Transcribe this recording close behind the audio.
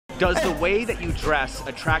Does the way that you dress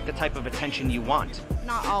attract the type of attention you want?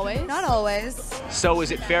 Not always. Not always. So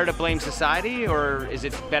is it fair to blame society, or is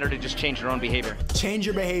it better to just change your own behavior? Change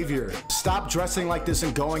your behavior. Stop dressing like this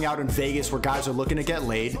and going out in Vegas where guys are looking to get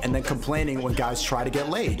laid and then complaining when guys try to get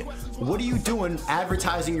laid. What are you doing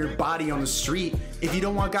advertising your body on the street if you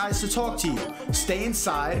don't want guys to talk to you? Stay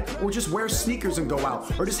inside or just wear sneakers and go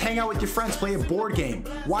out, or just hang out with your friends, play a board game.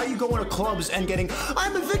 Why are you going to clubs and getting,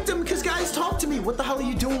 I'm a victim because guys talk to me? What the hell are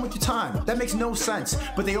you doing with your time? That makes no sense.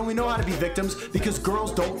 But they only know how to be victims because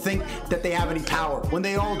girls don't think that they have any power when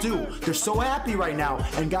they all do. They're so happy right now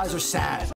and guys are sad.